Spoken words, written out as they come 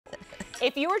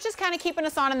If you were just kind of keeping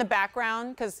us on in the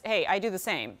background, because, hey, I do the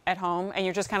same at home, and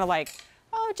you're just kind of like,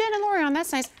 oh, Jen and Lori on,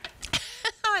 that's nice.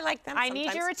 I like them I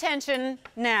need your attention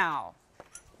now.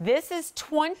 This is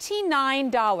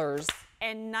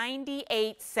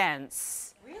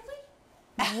 $29.98. Really?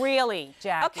 Really,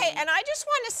 Jackie. Okay, and I just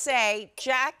want to say,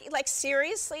 Jackie, like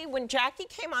seriously, when Jackie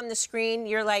came on the screen,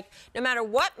 you're like, no matter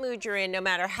what mood you're in, no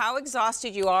matter how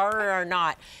exhausted you are or are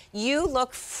not, you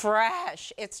look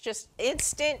fresh. It's just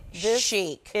instant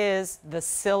chic. This is the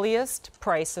silliest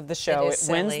price of the show. It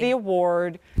wins the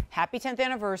award. Happy 10th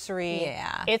anniversary.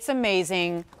 Yeah. It's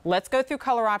amazing. Let's go through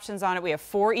color options on it. We have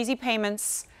 4 easy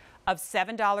payments of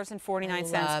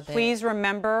 $7.49. Please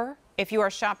remember, if you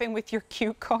are shopping with your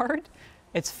Q card,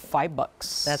 it's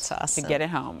 $5. That's awesome. To get it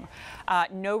home.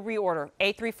 No reorder.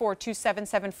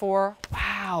 834-2774.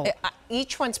 Wow.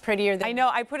 Each one's prettier than... I know.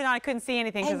 I put it on. I couldn't see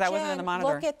anything because I wasn't in the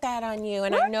monitor. Look at that on you.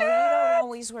 And I know you don't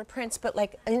always wear prints, but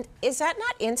like, is that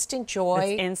not instant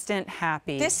joy? It's instant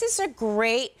happy. This is a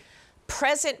great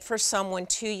present for someone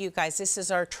too, you guys. This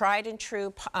is our tried and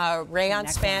true rayon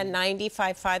span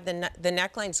 95.5. The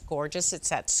neckline's gorgeous. It's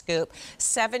that scoop.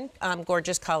 7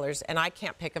 gorgeous colors, and I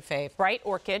can't pick a fave. Bright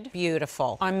orchid.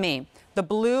 Beautiful. On me. The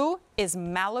blue is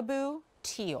Malibu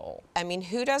teal. I mean,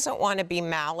 who doesn't want to be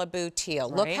Malibu teal?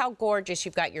 Right? Look how gorgeous.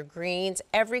 You've got your greens,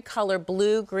 every color,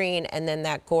 blue, green, and then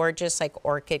that gorgeous like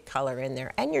orchid color in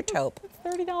there, and your taupe.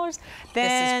 $30.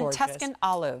 Then Tuscan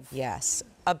olive. Yes.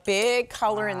 A big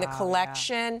color in the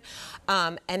collection,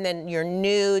 and then your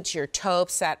nudes, your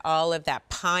taupes, that olive, that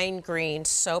pine green,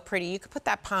 so pretty. You could put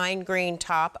that pine green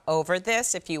top over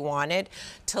this if you wanted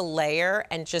to layer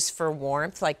and just for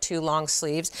warmth, like 2 long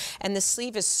sleeves. And the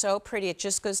sleeve is so pretty. It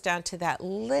just goes down to that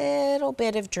little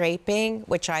bit of draping,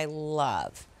 which I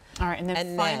love. All right, and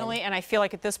then finally, and I feel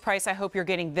like at this price, I hope you're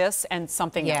getting this and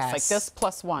something else, like this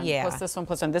plus 1, plus this one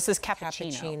plus 1. This is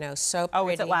cappuccino. Cappuccino, so pretty. Oh,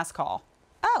 it's at last call.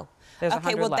 Oh.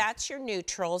 Okay, well, left. that's your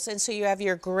neutrals. And so you have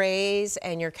your grays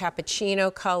and your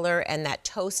cappuccino color and that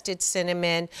toasted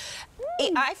cinnamon.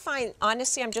 I find,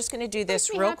 honestly, I'm just going to do this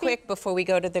real quick before we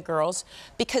go to the girls,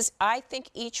 because I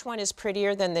think each one is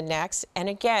prettier than the next. And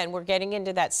again, we're getting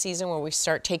into that season where we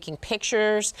start taking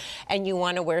pictures and you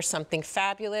want to wear something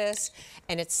fabulous.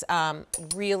 And it's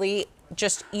really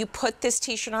just, you put this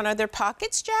t-shirt on other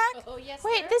pockets, Jack? Oh, yes.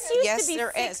 Wait, this used to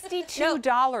be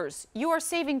 $62. You're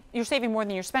saving more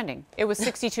than you're spending. It was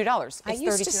 $62. It's I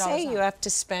used to say you have to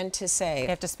spend to save. You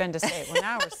have to spend to save. Well,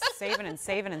 now we're saving and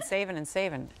saving and saving and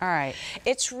saving. All right.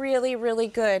 It's really, really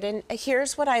good. And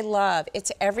here's what I love.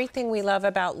 It's everything we love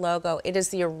about Logo. It is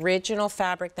the original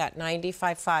fabric, that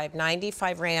 95.5,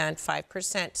 95 rayon, 5%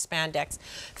 spandex.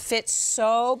 Fits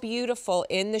so beautiful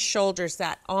in the shoulders,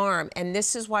 that arm. And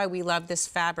this is why we love this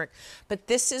fabric. But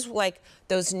this is like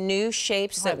those new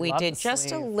shapes that we did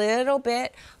just a little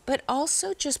bit, but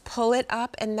also just pull it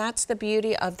up, and that's the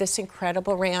beauty of this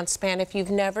incredible rayon span. If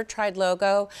you've never tried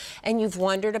Logo and you've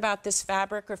wondered about this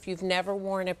fabric, or if you've never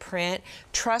worn a print,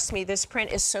 trust me, this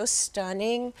print is so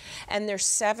stunning, and there's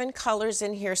 7 colors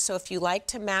in here, so if you like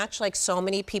to match like so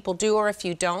many people do, or if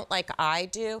you don't like I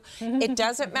do, it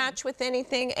doesn't match with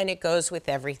anything and it goes with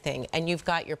everything. And you've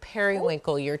got your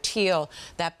periwinkle, your teal,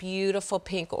 that beautiful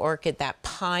pink orchid, that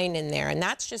pine in there, and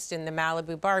that's just in the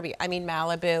Malibu Barbie. I mean,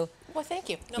 Malibu. Well, thank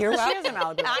you. No, You're welcome.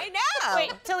 Malibu. I know.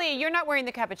 Wait, Tilly, you're not wearing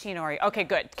the cappuccino, are you? Okay,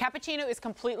 good. Cappuccino is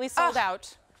completely sold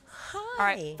out. Hi. All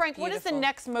right, Frank, what is the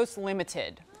next most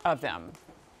limited of them?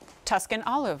 Tuscan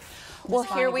olive. Well,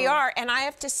 here we are, and I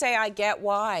have to say I get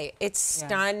why. It's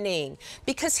stunning.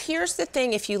 Because here's the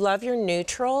thing, if you love your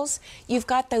neutrals, you've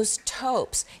got those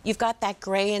taupes, you've got that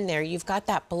gray in there, you've got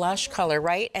that blush color,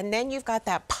 right? And then you've got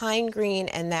that pine green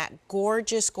and that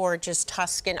gorgeous, gorgeous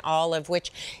Tuscan olive,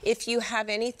 which if you have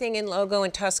anything in Logo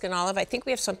and Tuscan olive, I think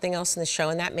we have something else in the show,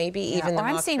 and that may be even the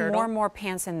I'm mock seeing turtle. more and more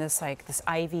pants in this, like, this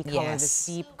ivy color, this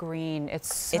deep green.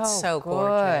 It's so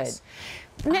gorgeous.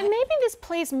 Maybe this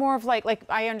plays more of like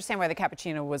I understand why the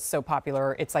cappuccino was so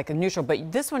popular. It's like a neutral,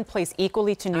 but this one plays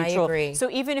equally to neutral. I agree. So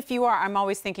even if you are, I'm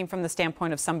always thinking from the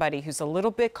standpoint of somebody who's a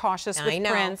little bit cautious with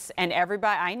prints, and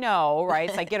everybody, I know, right?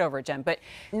 It's like, get over it, Jen. But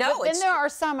then there are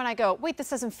some, and I go, wait,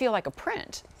 this doesn't feel like a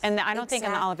print. And I don't think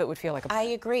in the olive it would feel like a print. I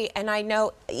agree, and I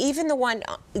know even the one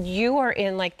you are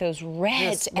in, like those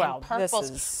reds and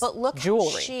purples, but look how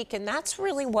chic, and that's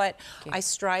really what I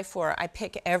strive for. I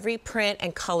pick every print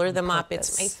and color them up.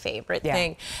 It's my favorite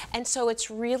thing. And so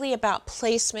it's really about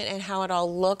placement and how it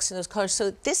all looks in those colors.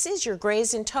 So this is your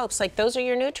grays and taupes, like those are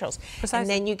your neutrals. And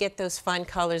then you get those fun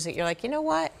colors that you're like, you know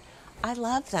what? I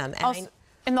love them. And also,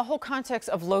 in the whole context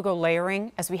of Logo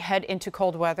layering, as we head into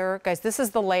cold weather, guys, this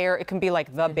is the layer. It can be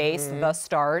like the base, the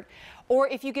start. Or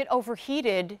if you get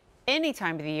overheated, any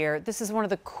time of the year, this is one of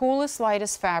the coolest,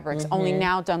 lightest fabrics, only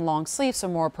now done long sleeve, so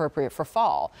more appropriate for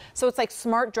fall. So it's like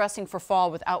smart dressing for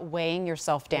fall without weighing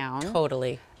yourself down.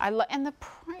 Totally. And the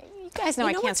price, you guys know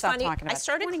I can't stop talking about it. I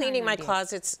started cleaning my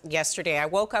closets yesterday. I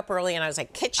woke up early and I was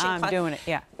like, kitchen I'm doing it,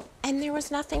 yeah. And there was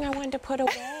nothing I wanted to put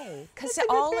away. Because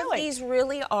all of these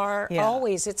really are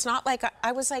always, it's not like,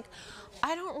 I was like,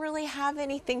 I don't really have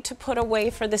anything to put away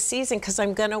for the season because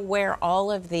I'm going to wear all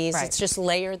of these. Right. It's just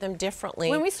layer them differently.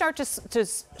 When we start to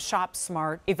shop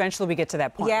smart, eventually we get to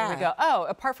that point where we go, oh,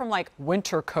 apart from like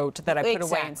winter coat that I put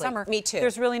away in summer, me too.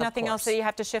 There's really nothing else that you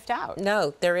have to shift out.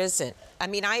 No, there isn't. I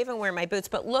mean, I even wear my boots,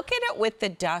 but look at it with the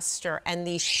duster and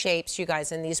these shapes, you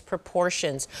guys, and these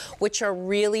proportions, which are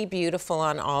really beautiful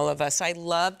on all of us. I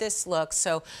love this look.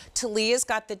 So Talia's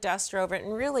got the duster over it,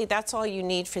 and really that's all you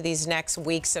need for these next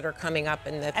weeks that are coming up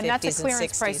in the 50s and 60s. And that's a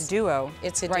clearance price duo.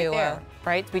 It's a right duo. There,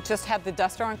 right? We just have the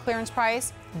duster on clearance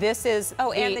price. This is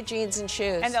and the jeans and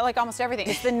shoes. And like almost everything.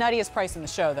 It's the nuttiest price in the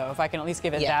show, though, if I can at least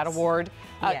give it that award.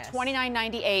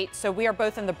 $29.98. So we are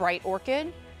both in the bright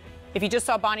orchid. If you just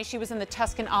saw Bonnie, she was in the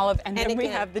Tuscan olive, and then again, we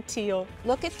have the teal.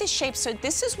 Look at the shape. So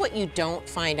this is what you don't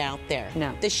find out there.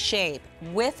 No. The shape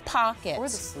with pockets. Or the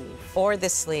sleeve. Or the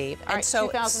sleeve. All and so,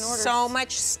 2,000 orders. So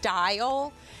much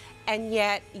style, and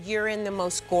yet you're in the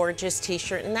most gorgeous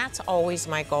t-shirt, and that's always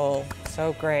my goal.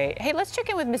 So great. Hey, let's check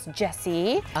in with Miss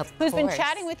Jessie, who's been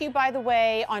chatting with you, by the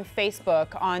way, on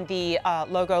Facebook, on the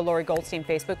Logo Lori Goldstein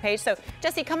Facebook page. So,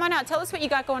 Jessie, come on out. Tell us what you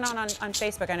got going on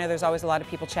Facebook. I know there's always a lot of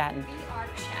people chatting. We are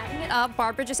chatting it up.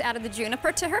 Barbara just added the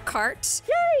juniper to her cart.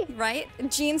 Yay! Right?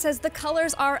 Jean says the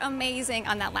colors are amazing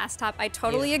on that last top. I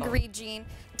totally agree, Jean.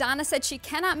 Donna said she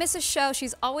cannot miss a show.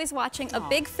 She's always watching, a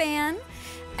big fan.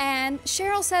 And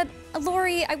Cheryl said,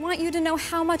 Lori, I want you to know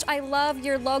how much I love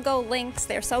your logo links.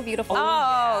 They're so beautiful.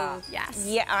 Oh, yes.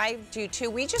 Yeah, I do too.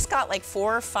 We just got like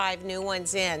 4 or 5 new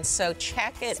ones in, so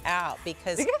check it out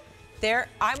because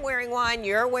I'm wearing one,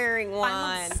 you're wearing one.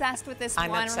 I'm obsessed with this one. It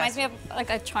reminds me of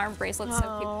like a charm bracelet.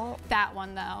 So cute. That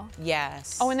one, though.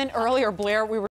 Yes. Oh, and then earlier, Blair, we were